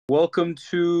Welcome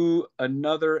to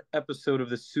another episode of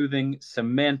the Soothing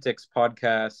Semantics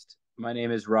podcast. My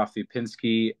name is Rafi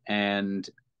Pinsky, and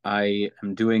I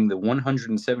am doing the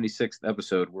 176th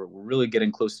episode. We're really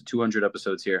getting close to 200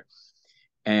 episodes here.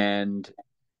 And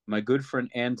my good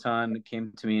friend Anton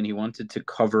came to me and he wanted to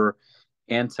cover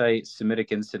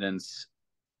anti-Semitic incidents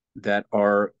that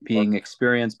are being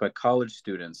experienced by college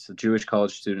students, Jewish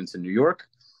college students in New York.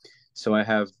 So I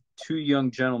have two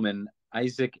young gentlemen,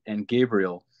 Isaac and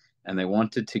Gavriel, and they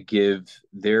wanted to give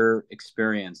their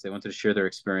experience. They wanted to share their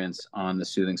experience on the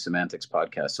Soothing Semantics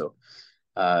podcast. So,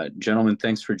 gentlemen,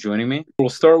 thanks for joining me. We'll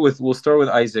start with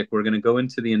Isaac. We're going to go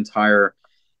into the entire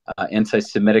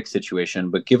anti-Semitic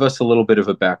situation, but give us a little bit of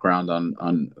a background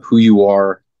on who you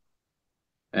are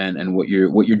and what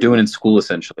you're doing in school,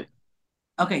 essentially.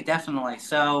 Okay, definitely.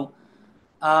 So,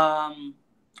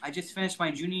 I just finished my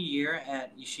junior year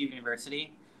at Yeshiva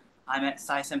University. I'm at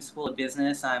SciSem School of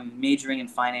Business. I'm majoring in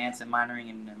finance and minoring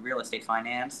in real estate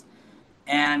finance.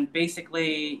 And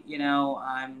basically,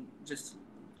 I'm just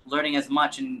learning as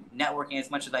much and networking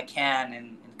as much as I can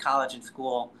in college and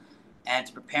school, and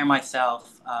to prepare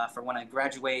myself for when I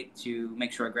graduate, to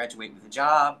make sure I graduate with a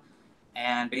job,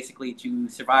 and basically to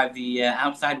survive the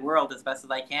outside world as best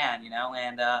as I can,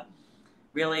 and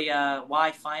really,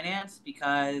 why finance?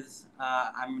 Because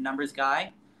I'm a numbers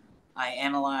guy. I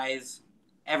analyze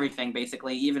everything,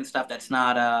 basically, even stuff that's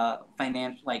not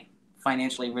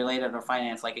financially related or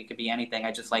finance. Like, it could be anything.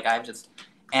 I've just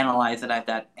analyzed it. I have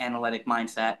that analytic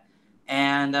mindset,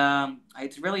 and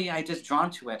I just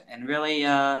drawn to it. And really, you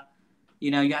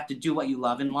have to do what you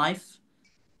love in life,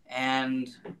 and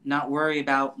not worry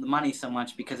about the money so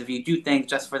much, because if you do things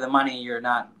just for the money, you're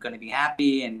not going to be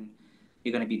happy and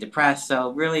you're going to be depressed.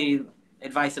 So really,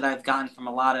 advice that I've gotten from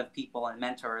a lot of people and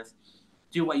mentors: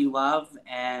 do what you love,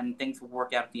 and things will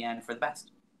work out at the end for the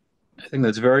best. I think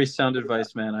that's very sound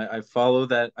advice, man. I follow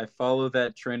that. I follow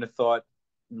that train of thought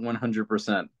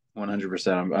 100%.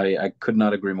 100%. I could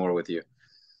not agree more with you.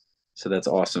 So that's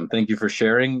awesome. Thank you for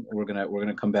sharing. We're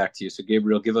gonna come back to you. So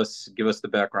Gabriel, give us the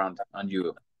background on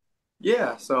you.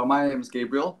 Yeah, so my name is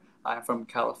Gabriel. I'm from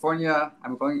California.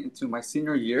 I'm going into my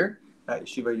senior year at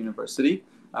Yeshiva University.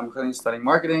 I'm currently studying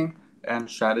marketing and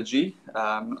strategy.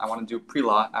 I want to do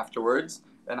pre-law afterwards,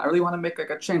 and I really want to make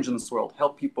a change in this world,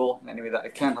 help people in any way that I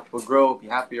can, help people grow, be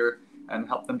happier, and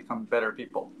help them become better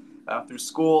people. Through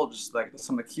school, just like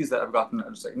some of the keys that I've gotten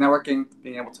are just like networking,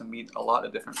 being able to meet a lot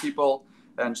of different people,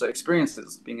 and just like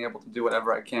experiences, being able to do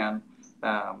whatever I can.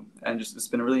 And just it's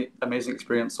been a really amazing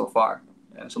experience so far.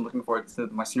 And so I'm looking forward to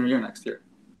my senior year next year.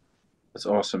 That's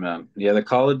awesome, man. Yeah, the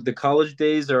college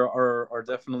days are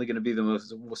definitely going to be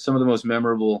some of the most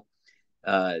memorable,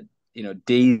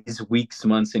 days, weeks,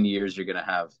 months, and years you're going to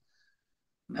have.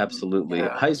 Absolutely. Yeah,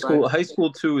 High that's right. school, high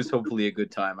school too is hopefully a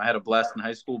good time. I had a blast in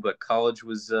high school, but college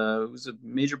was a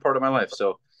major part of my life.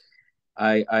 So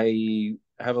I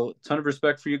have a ton of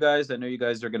respect for you guys. I know you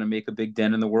guys are going to make a big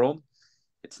dent in the world.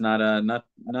 It's not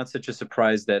such a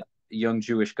surprise that young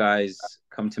Jewish guys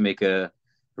come to make a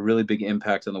really big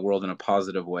impact on the world in a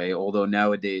positive way. Although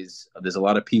nowadays there's a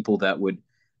lot of people that would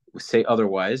say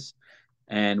otherwise,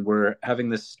 and we're having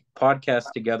this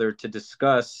podcast together to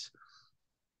discuss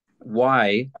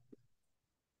why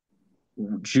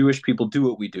Jewish people do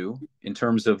what we do in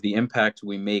terms of the impact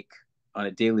we make on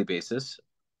a daily basis.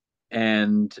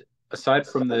 And aside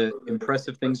from the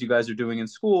impressive things you guys are doing in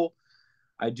school,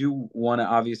 I do want to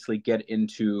obviously get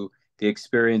into the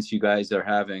experience you guys are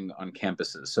having on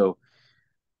campuses. So,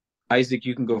 Isaac,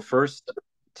 you can go first.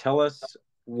 Tell us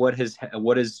what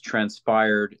has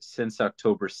transpired since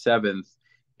October 7th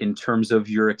in terms of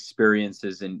your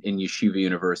experiences in Yeshiva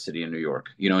University in New York,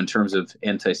 in terms of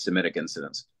anti-Semitic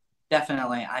incidents.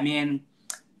 Definitely. I mean,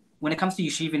 when it comes to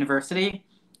Yeshiva University,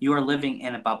 you are living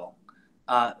in a bubble.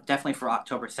 Definitely for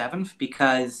October 7th,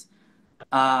 because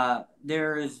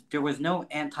there was no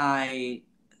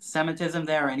anti-Semitism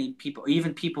there, or any people,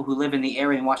 even people who live in the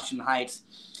area in Washington Heights,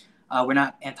 were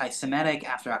not anti-Semitic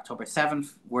after October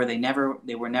 7th, where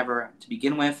they were never to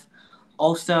begin with.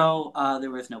 Also,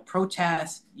 there was no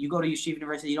protest. You go to Yeshiva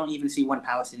University, you don't even see one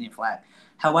Palestinian flag.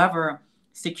 However,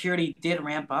 security did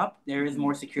ramp up. There is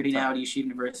more security now at Yeshiva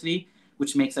University,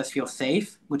 which makes us feel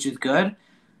safe, which is good.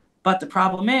 But the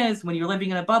problem is, when you're living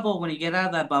in a bubble, when you get out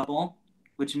of that bubble,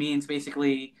 which means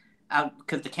basically out,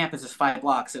 because the campus is 5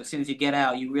 blocks, so as soon as you get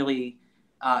out, you really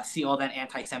see all that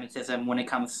anti-Semitism when it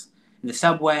comes in the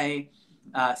subway,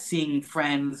 seeing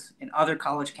friends in other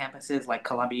college campuses like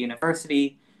Columbia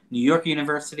University, New York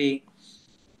University,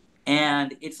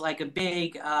 and it's like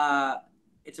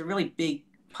it's a really big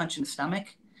punch in the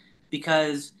stomach,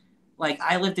 because like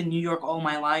I lived in New York all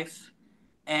my life,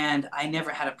 And I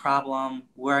never had a problem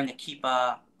wearing a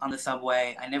kippah on the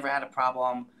subway. I never had a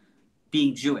problem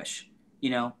being Jewish, you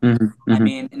know. I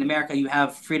mean, in America, you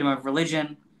have freedom of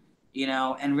religion, you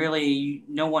know, and really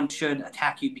no one should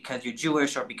attack you because you're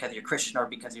Jewish or because you're Christian or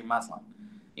because you're Muslim,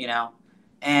 you know.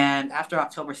 And after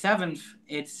October 7th,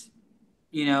 it's,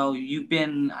 you know,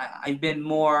 I've been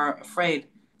more afraid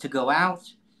to go out,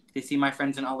 to see my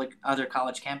friends in all the other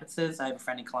college campuses. I have a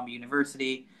friend in Columbia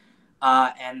University.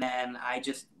 And then I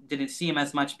just didn't see him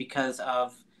as much because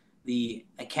of the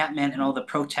encampment and all the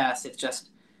protests. It's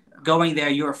just going there,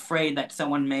 you're afraid that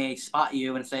someone may spot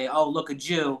you and say, oh, look, a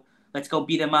Jew, let's go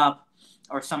beat him up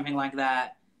or something like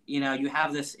that. You know, you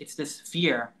have it's this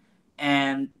fear.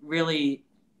 And really,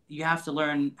 you have to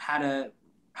learn how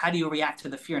do you react to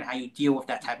the fear and how you deal with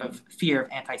that type of fear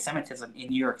of anti-Semitism in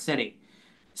New York City.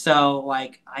 So,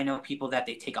 like, I know people that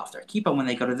they take off their kippah when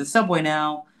they go to the subway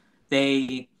now.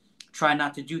 They try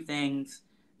not to do things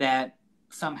that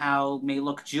somehow may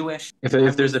look Jewish.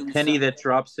 If there's a penny that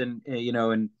drops in, you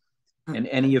know, in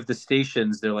any of the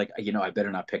stations, they're like, you know, I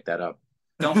better not pick that up.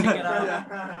 Don't pick it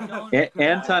up.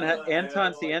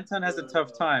 Anton has a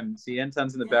tough time. See,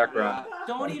 Anton's in the background.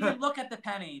 Don't even look at the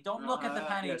penny. Don't look at the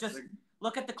penny. Just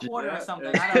look at the quarter or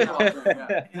something. I don't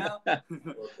know. You know?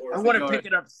 I want to pick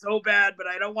it up so bad, but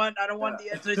I don't want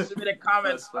the anti-Semitic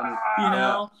comments. You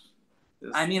know?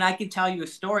 I mean, I can tell you a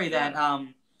story that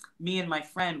me and my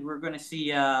friend were going to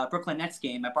see a Brooklyn Nets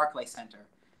game at Barclays Center,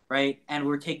 right? And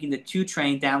we're taking the 2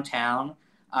 train downtown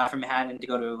from Manhattan to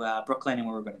go to Brooklyn, and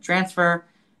we were going to transfer.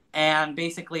 And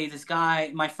basically, this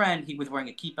guy, my friend, he was wearing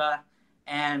a kippah,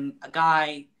 and a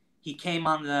guy, he came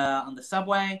on the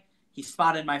subway. He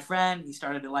spotted my friend. He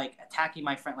started like attacking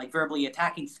my friend, like verbally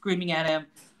attacking, screaming at him,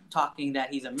 talking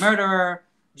that he's a murderer,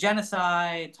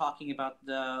 genocide, talking about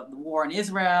the war in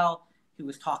Israel. He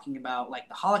was talking about like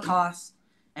the Holocaust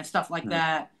and stuff like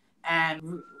that,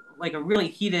 and like a really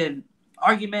heated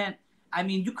argument. I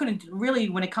mean, you couldn't really,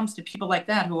 when it comes to people like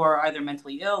that who are either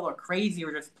mentally ill or crazy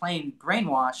or just plain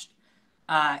brainwashed,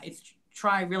 it's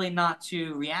try really not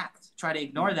to react, try to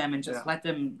ignore them and just let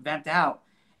them vent out.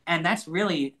 And that's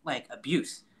really like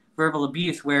abuse, verbal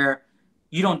abuse, where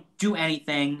you don't do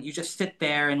anything, you just sit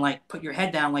there and like put your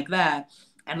head down like that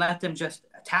and let them just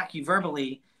attack you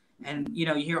verbally. And, you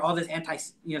know, you hear all this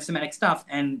anti-Semitic stuff,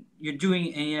 and you're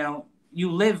doing, and, you know, you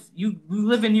live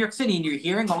in New York City, and you're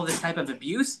hearing all this type of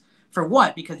abuse for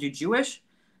what? Because you're Jewish?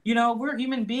 You know, we're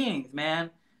human beings,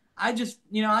 man. I just,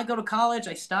 you know, I go to college,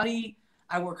 I study,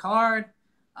 I work hard,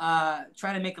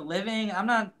 try to make a living. I'm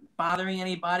not bothering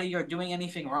anybody or doing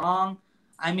anything wrong.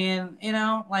 I mean, you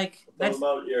know, like that's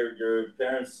about your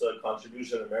parents'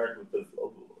 contribution in America with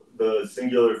the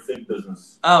singular fig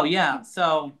business. Oh yeah,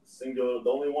 so singular, the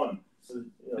only one. So,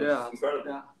 you know, it's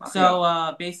incredible. Yeah.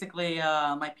 So basically,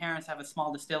 my parents have a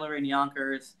small distillery in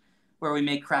Yonkers where we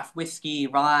make craft whiskey,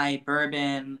 rye,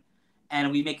 bourbon,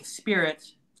 and we make a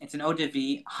spirit. It's an eau de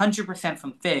vie, 100%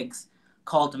 from figs,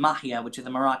 called Mahia, which is a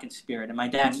Moroccan spirit. And my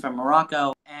dad's from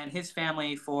Morocco, and his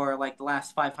family for like the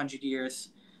last 500 years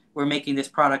were making this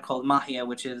product called Mahia,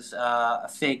 which is a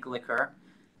fig liquor.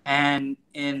 And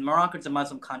in Morocco, it's a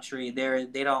Muslim country.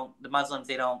 The Muslims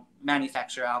don't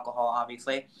manufacture alcohol,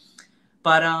 obviously.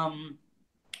 But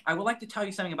I would like to tell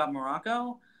you something about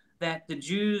Morocco, that the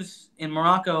Jews in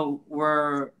Morocco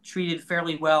were treated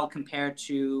fairly well compared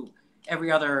to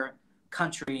every other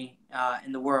country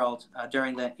in the world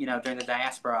during the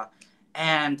diaspora.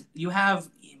 And you have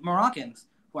Moroccans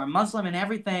who are Muslim and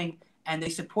everything, and they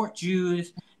support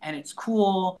Jews, and it's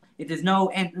cool. There's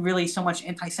no really so much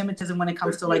anti-Semitism when it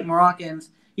comes to like Moroccans.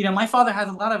 You know, my father has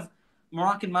a lot of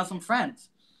Moroccan Muslim friends,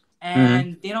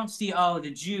 and they don't see, oh,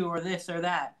 the Jew or this or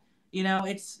that. You know,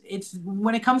 it's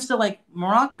when it comes to like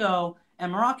Morocco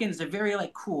and Moroccans, they're very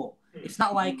like cool. It's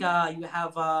not like you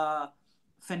have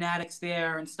fanatics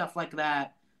there and stuff like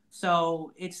that.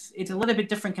 So it's a little bit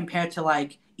different compared to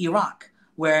like Iraq,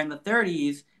 where in the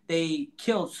 30s they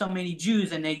killed so many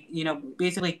Jews, and they, you know,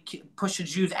 basically pushed the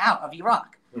Jews out of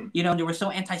Iraq. You know, they were so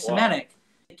anti-Semitic. Wow.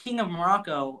 The king of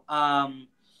Morocco,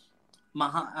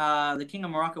 the king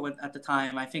of Morocco at the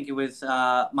time, I think it was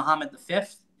Mohammed V,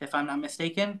 if I'm not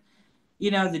mistaken. You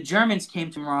know, the Germans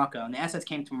came to Morocco, and the SS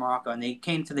came to Morocco, and they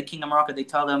came to the king of Morocco. They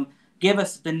told him, give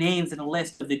us the names and a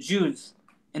list of the Jews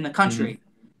in the country.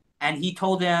 And he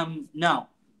told them, no,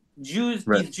 Jews.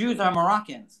 Right. These Jews are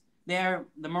Moroccans. They're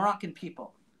the Moroccan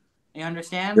people. You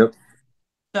understand? Yep.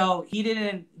 So he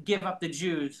didn't give up the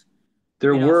Jews.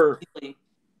 There were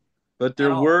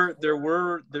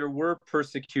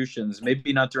persecutions.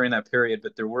 Maybe not during that period,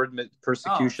 but there were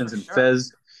persecutions in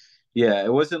Fez. Yeah,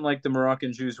 it wasn't like the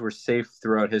Moroccan Jews were safe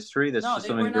throughout history. That's No, just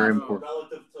they were something very not. important.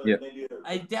 Relative to Yeah. maybe.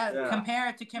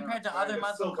 Compared to other It's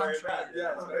Muslim still very countries. bad.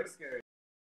 Yeah, it's very scary.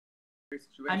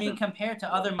 I mean, compared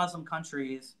to other Muslim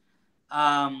countries,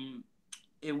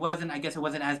 it wasn't. I guess it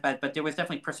wasn't as bad, but there was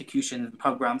definitely persecution and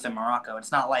pogroms in Morocco.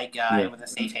 It's not like it was a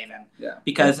safe haven. Yeah.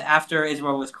 Because after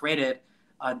Israel was created,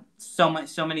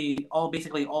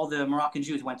 basically all the Moroccan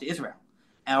Jews went to Israel,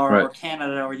 or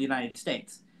Canada, or the United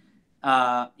States.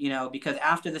 Because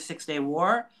after the 6-Day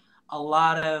War,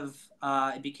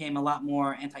 it became a lot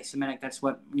more anti-Semitic. That's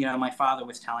what my father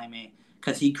was telling me,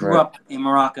 because he grew up in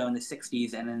Morocco in the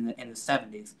 60s and in the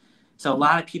 70s. So a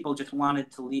lot of people just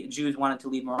wanted to leave. Jews wanted to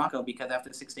leave Morocco because after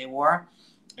the 6-Day War,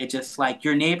 it just like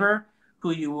your neighbor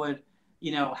who you would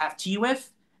have tea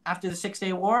with after the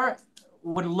 6-Day War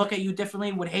would look at you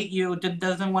differently, would hate you,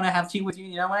 doesn't want to have tea with you.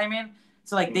 You know what I mean?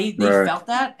 So like they felt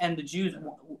that, and the Jews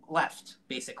left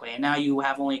basically, and now you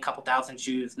have only a couple thousand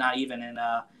Jews, not even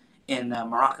in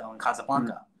Morocco and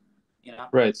Casablanca.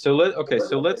 Right. So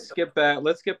let's get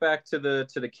back to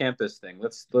the campus thing.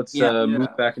 Let's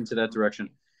move back into that direction.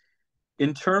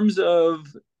 In terms of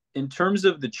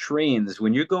the trains,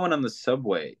 when you're going on the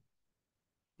subway,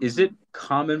 is it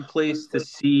commonplace to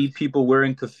see people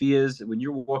wearing keffiyehs when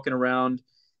you're walking around?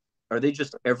 Are they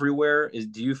just everywhere?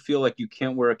 Do you feel like you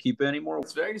can't wear a kippah anymore?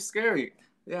 It's very scary.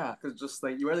 Yeah, because just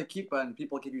like you wear the kippah and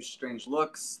people give you strange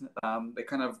looks. They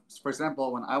kind of, for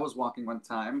example, when I was walking one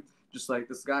time, just like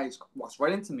this guy walks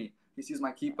right into me. He sees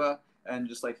my kippah and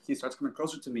just like he starts coming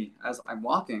closer to me as I'm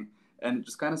walking, and it's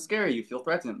just kind of scary. You feel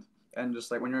threatened, and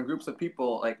just like when you're in groups of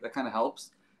people, like that kind of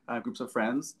helps, groups of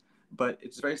friends. But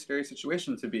it's a very scary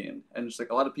situation to be in, and just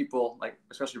like a lot of people, like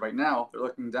especially right now, they're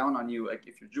looking down on you, like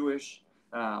if you're Jewish.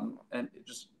 And it's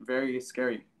just very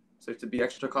scary. So to be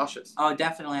extra cautious. Oh,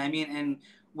 definitely. I mean, and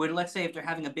let's say if they're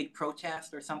having a big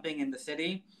protest or something in the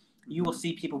city, you will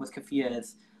see people with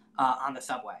keffiyehs on the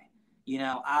subway.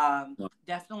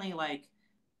 Definitely like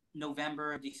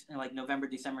November,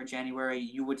 December, January,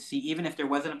 you would see, even if there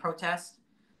wasn't a protest,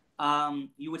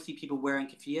 you would see people wearing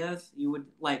keffiyehs. You would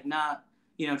like not,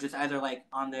 just either like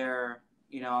on their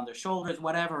shoulders,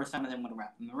 whatever, or some of them would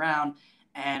wrap them around.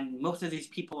 And most of these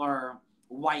people are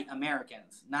white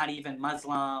Americans, not even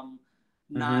Muslim,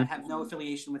 have no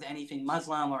affiliation with anything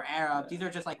Muslim or Arab. These are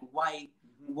just like white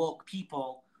woke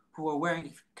people who are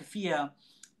wearing keffiyeh,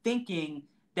 thinking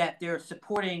that they're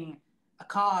supporting a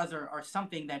cause or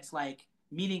something that's like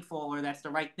meaningful or that's the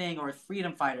right thing, or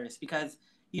freedom fighters. Because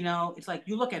it's like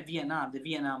you look at the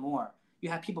Vietnam War. You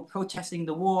have people protesting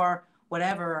the war,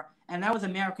 whatever, and that was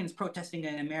Americans protesting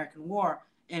an American war.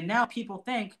 And now people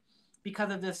think,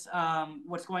 because of this,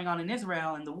 what's going on in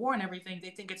Israel and the war and everything, they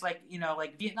think it's like,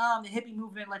 like Vietnam, the hippie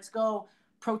movement, let's go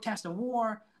protest a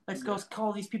war. Let's go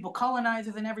call these people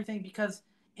colonizers and everything. Because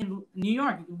in New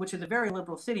York, which is a very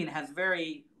liberal city and has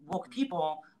very woke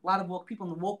people, a lot of woke people,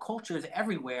 and the woke culture is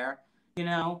everywhere,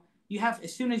 you have,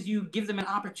 as soon as you give them an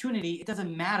opportunity, it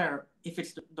doesn't matter if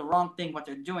it's the wrong thing, what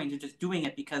they're doing. They're just doing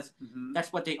it because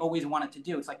that's what they always wanted to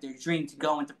do. It's like their dream to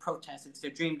go into protest. It's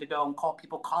their dream to go and call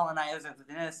people colonizers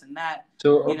and this and that.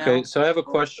 So, so I have a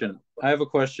question.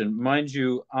 Mind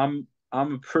you, I'm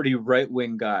a pretty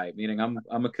right-wing guy, meaning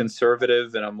I'm a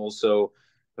conservative, and I'm also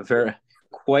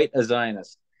quite a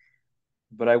Zionist.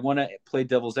 But I want to play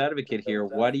devil's advocate here.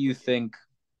 Why do you think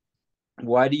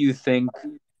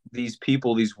these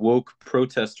people, these woke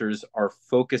protesters, are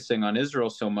focusing on Israel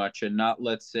so much and not,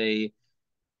 let's say,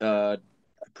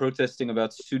 protesting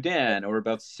about Sudan or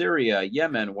about Syria,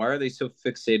 Yemen? Why are they so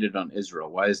fixated on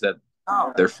Israel? Why is that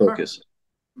their focus?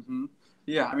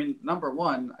 Yeah, I mean, number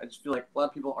one, I just feel like a lot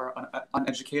of people are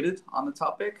uneducated on the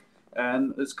topic,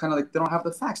 and it's kind of like they don't have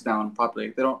the facts down properly.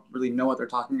 They don't really know what they're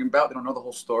talking about. They don't know the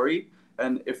whole story.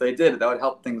 And if they did, that would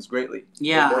help things greatly.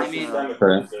 Yeah, I mean,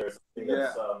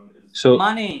 so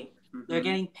money. They're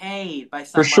getting paid by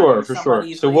somebody. For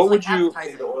sure. So what would you?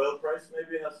 Think the oil price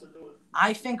maybe has to do with?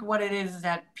 I think what it is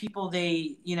that people,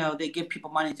 they give people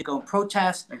money to go and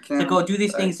protest, to go do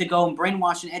these things, to go and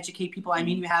brainwash and educate people. I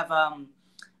mean, you have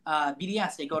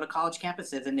BDS. They go to college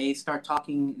campuses and they start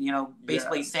talking,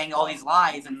 basically saying all these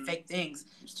lies and fake things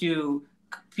to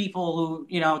people who,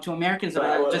 to Americans that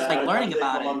are just like learning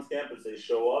about it. On campus, they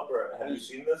show up, or have you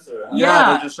seen this? Or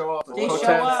yeah, they just show up. They show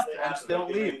up and still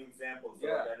leave. Examples. So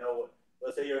like I know,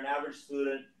 let's say you're an average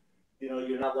student,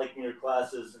 you're not liking your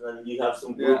classes, and then you have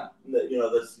some group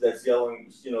that, that's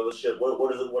yelling, the shit.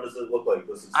 What does it look like?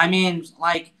 I mean,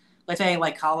 like, let's say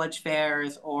like college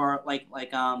fairs or like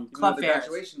club fairs.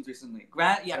 Graduations recently.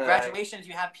 Graduations.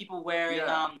 You have people wearing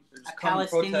a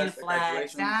Palestinian flag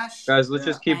sash. Guys, let's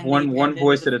just keep one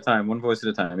voice at a time. One voice at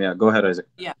a time. Yeah, go ahead, Isaac.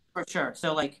 Yeah, for sure.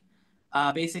 So like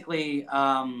basically,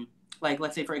 like,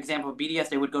 let's say, for example, BDS,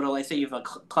 they would go to, let's say you have a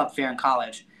club fair in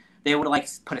college. They would, like,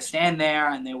 put a stand there,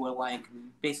 and they would, like,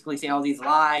 basically say all these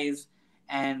lies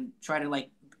and try to, like,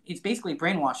 it's basically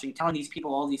brainwashing, telling these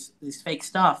people all these fake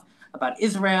stuff about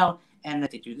Israel, and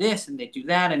that they do this and they do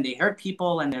that, and they hurt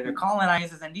people, and they're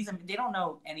colonizers, and they don't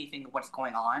know anything of what's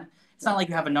going on. It's not like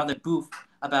you have another booth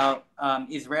about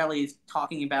Israelis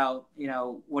talking about, you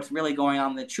know, what's really going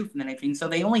on, the truth and everything. So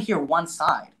they only hear one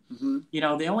side. Mm-hmm. You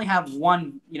know, they only have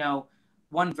one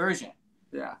version.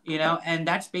 Yeah. You know, and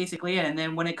that's basically it. And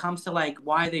then when it comes to, like,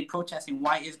 why are they protesting,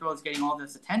 why Israel is getting all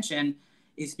this attention,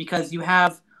 is because you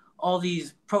have all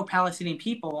these pro-Palestinian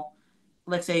people,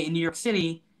 let's say in New York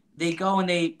City, they go and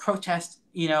they protest,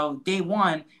 you know, day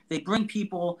one. They bring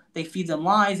people, they feed them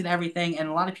lies and everything, and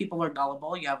a lot of people are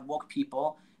gullible. You have woke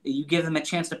people. You give them a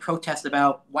chance to protest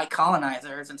about white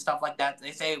colonizers and stuff like that.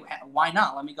 They say, "Why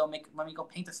not? Let me go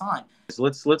paint a sign." So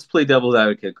let's play devil's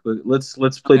advocate.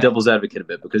 Let's play devil's advocate a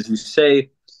bit, because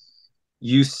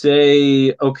you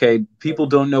say, okay, people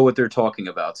don't know what they're talking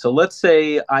about. So let's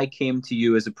say I came to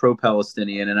you as a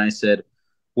pro-Palestinian and I said,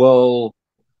 well,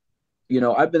 you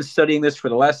know, I've been studying this for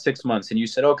the last 6 months, and you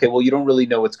said, okay, well, you don't really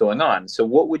know what's going on. So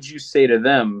what would you say to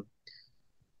them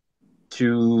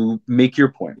to make your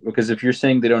point? Because if you're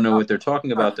saying they don't know what they're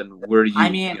talking about, then where do you? I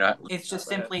mean, you know, it's just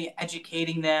simply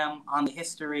educating them on the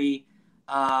history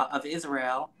of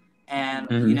Israel, and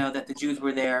you know that the Jews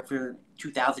were there for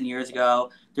 2,000 years ago.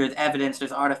 There's evidence,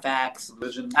 there's artifacts.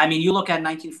 I mean, you look at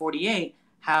 1948,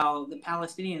 how the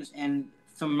Palestinians, and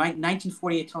from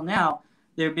 1948 till now,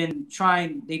 they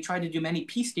tried to do many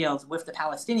peace deals with the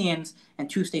Palestinians and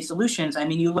two-state solutions. I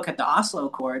mean, you look at the Oslo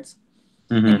Accords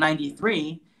in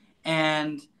 '93,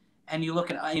 and you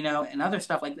look at, you know, and other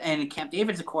stuff like, and Camp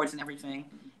David's Accords and everything,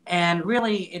 and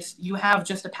really you have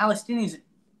just the Palestinians,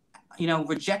 you know,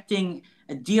 rejecting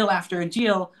a deal after a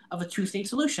deal of a two-state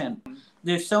solution.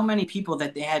 There's so many people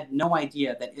that they had no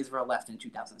idea that Israel left in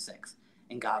 2006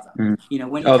 in Gaza. You know,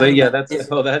 when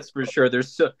that's for sure.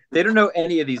 They don't know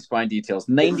any of these fine details.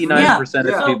 99%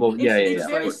 of people. It's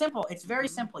very simple. It's very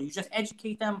simple. You just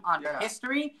educate them on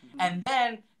history, and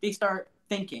then they start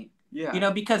thinking. Yeah. You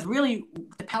know, because really,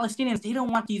 the Palestinians, they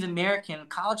don't want these American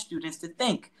college students to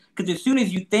think. Because as soon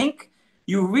as you think,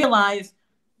 you realize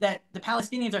that the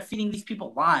Palestinians are feeding these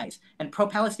people lies, and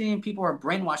pro-Palestinian people are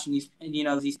brainwashing these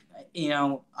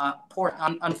poor,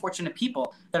 unfortunate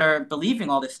people that are believing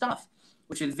all this stuff,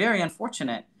 which is very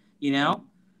unfortunate. You know.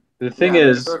 The thing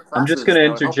is, I'm just going to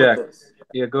interject.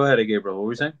 Yeah, go ahead, Gabriel. What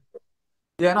were you saying?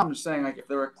 Yeah, no, I'm just saying, like, if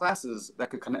there were classes that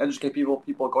could kind of educate people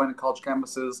going to college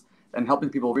campuses and helping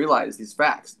people realize these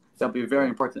facts, that'd be very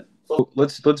important. So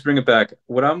let's bring it back.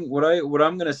 What I'm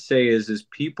going to say is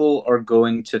people are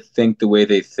going to think the way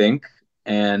they think,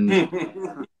 and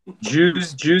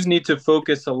Jews need to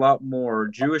focus a lot more.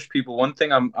 Jewish people. One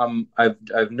thing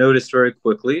I've noticed very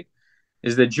quickly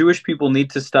is that Jewish people need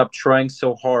to stop trying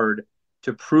so hard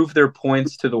to prove their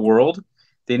points to the world.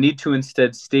 They need to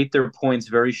instead state their points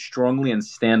very strongly and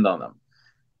stand on them.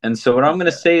 And so what I'm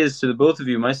going to say is to the both of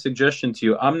you, my suggestion to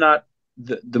you, I'm not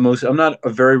I'm not a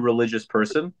very religious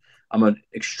person. I'm an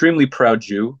extremely proud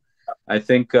Jew. I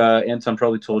think Anton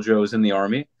probably told you I was in the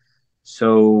army.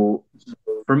 So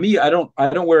for me, I don't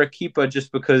wear a kippah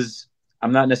just because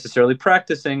I'm not necessarily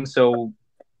practicing. So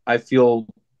I feel,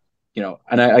 you know,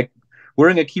 and I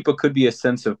wearing a kippah could be a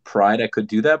sense of pride. I could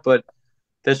do that, but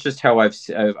that's just how I've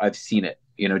seen it,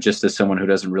 you know, just as someone who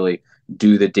doesn't really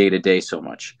do the day-to-day so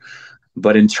much.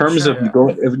 But in terms of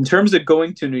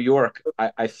going to New York,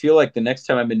 I feel like the next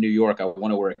time I'm in New York, I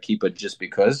want to wear a kippah just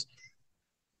because.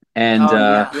 And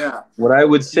what I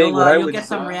would say, you'll get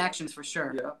some reactions for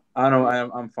sure. Yeah.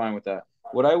 I'm fine with that.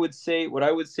 What I would say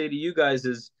to you guys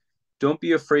is, don't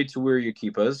be afraid to wear your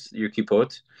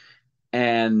kippot,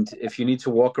 and if you need to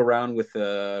walk around with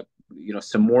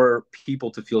some more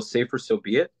people to feel safer, so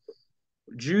be it.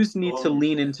 Jews need to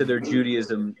lean into their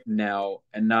Judaism now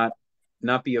and not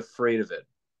be afraid of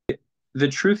it. The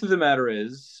truth of the matter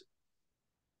is,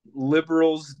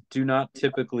 liberals do not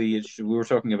typically, we were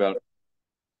talking about,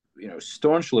 you know,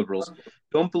 staunch liberals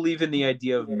don't believe in the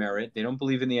idea of merit. They don't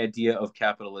believe in the idea of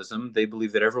capitalism. They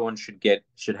believe that everyone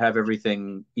should have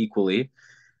everything equally.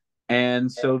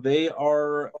 And so they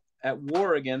are at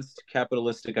war against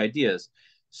capitalistic ideas.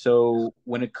 So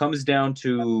when it comes down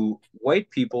to white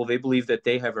people, they believe that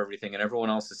they have everything and everyone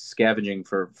else is scavenging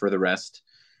for the rest.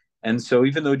 And so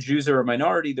even though Jews are a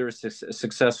minority, they're a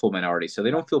successful minority. So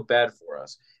they don't feel bad for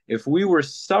us. If we were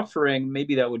suffering,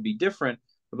 maybe that would be different.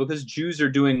 But because Jews are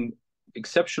doing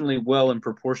exceptionally well in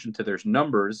proportion to their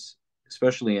numbers,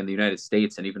 especially in the United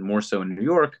States and even more so in New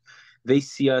York, they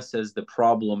see us as the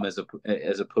problem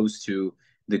as opposed to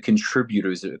the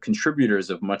contributors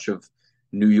of much of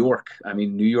New York. I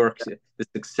mean, New York, the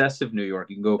success of New York,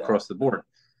 you can go across the board.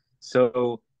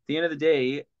 So at the end of the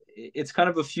day, it's kind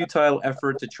of a futile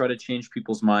effort to try to change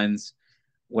people's minds.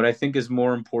 What I think is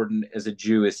more important as a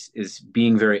Jew is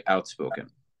being very outspoken.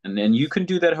 And then you can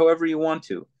do that however you want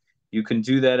to. You can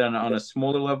do that on a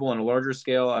smaller level, on a larger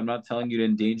scale. I'm not telling you to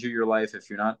endanger your life. If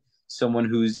you're not someone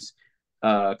who's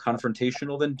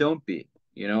confrontational, then don't be.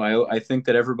 You know, I think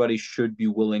that everybody should be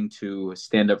willing to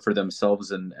stand up for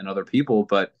themselves and other people.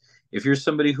 But if you're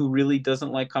somebody who really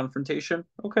doesn't like confrontation,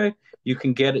 okay, you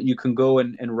can get it. You can go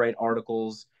and write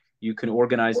articles. You can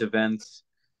organize events.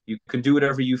 You can do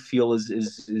whatever you feel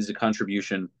is a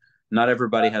contribution. Not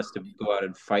everybody has to go out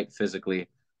and fight physically.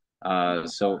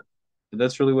 So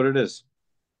that's really what it is.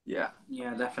 Yeah,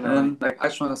 definitely. And like I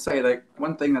just want to say, like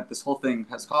one thing that this whole thing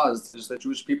has caused is that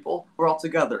Jewish people, we're all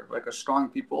together, like a strong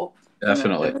people.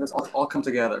 Definitely, and it's all come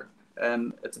together,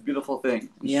 and it's a beautiful thing.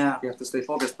 Yeah, you have to stay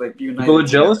focused, like be united. People are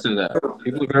jealous of that.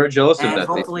 People are very jealous of that. And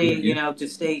hopefully, you know, to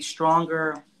stay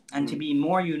stronger and to be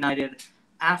more united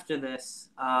after this,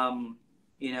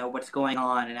 you know, what's going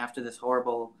on, and after this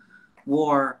horrible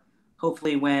war.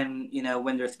 Hopefully, when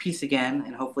there's peace again,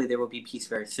 and hopefully there will be peace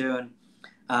very soon.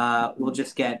 We'll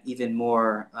just get even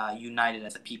more united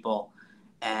as a people,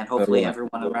 and hopefully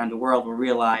everyone around the world will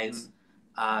realize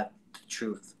the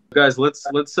truth. Guys, let's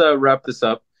wrap this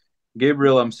up.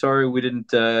 Gabriel, I'm sorry we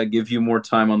didn't give you more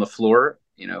time on the floor.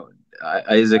 You know,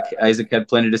 Isaac had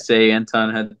plenty to say.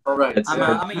 Anton had. All right.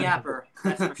 I'm a yapper.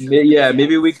 That's for sure. Yeah,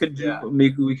 maybe we could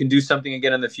do something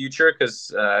again in the future,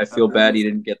 because I feel bad he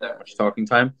didn't get that much talking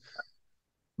time.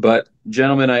 But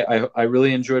gentlemen, I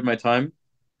really enjoyed my time.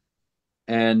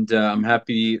 And I'm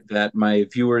happy that my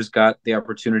viewers got the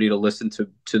opportunity to listen to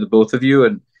the both of you,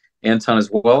 and Anton as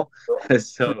well.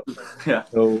 So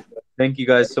thank you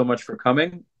guys so much for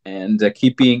coming, and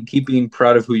keep being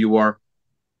proud of who you are.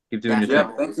 Keep doing your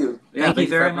thing. Thank you. Thank you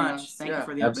very much. Thank you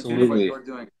for the opportunity.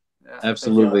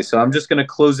 Absolutely. So I'm just going to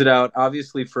close it out.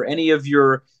 Obviously, for any of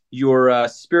your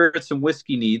spirits and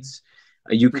whiskey needs,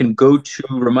 you can go to,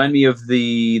 remind me of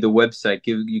the website.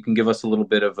 You can give us a little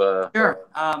bit of a... Sure.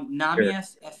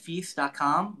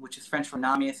 Namiasfils.com, which is French for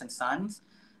Namias and Sons.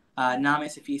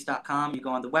 Namiasfils.com. You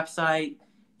go on the website.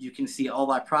 You can see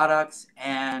all our products.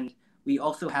 And we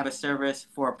also have a service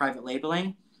for private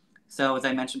labeling. So as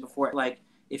I mentioned before, like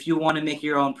if you want to make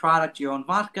your own product, your own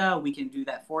vodka, we can do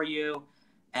that for you.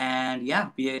 And yeah,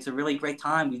 it's a really great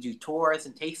time. We do tours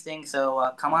and tasting.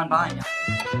 So come on by.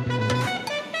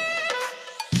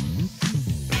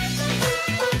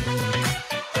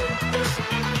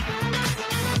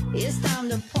 It's time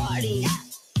to party.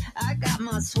 I got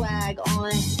my swag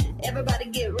on. Everybody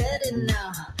get ready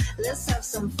now. Let's have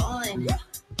some fun.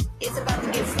 It's about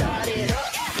to get started.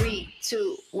 3,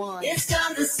 2, 1. It's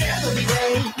time to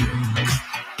celebrate.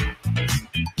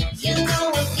 You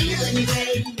know we're feeling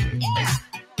great. Yeah.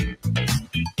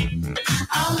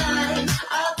 All night,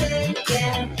 all day,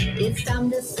 yeah. It's time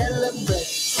to celebrate.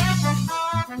 Celebrate.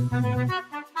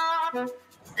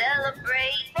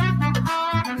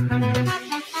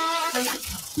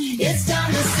 It's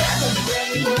time to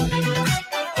celebrate.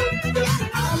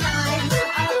 All night,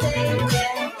 all day,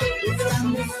 yeah. It's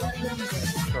time to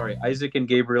celebrate. Sorry, Isaac and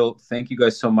Gabriel, thank you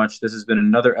guys so much. This has been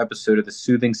another episode of the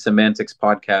Soothing Semantics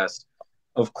podcast.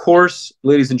 Of course,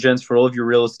 ladies and gents, for all of your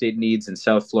real estate needs in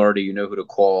South Florida, you know who to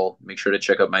call. Make sure to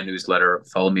check out my newsletter.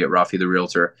 Follow me at Rafi the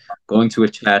Realtor. Going to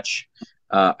attach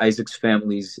Isaac's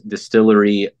family's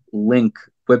distillery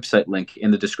website link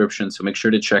in the description. So make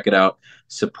sure to check it out.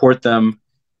 Support them.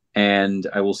 And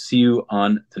I will see you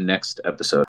on the next episode.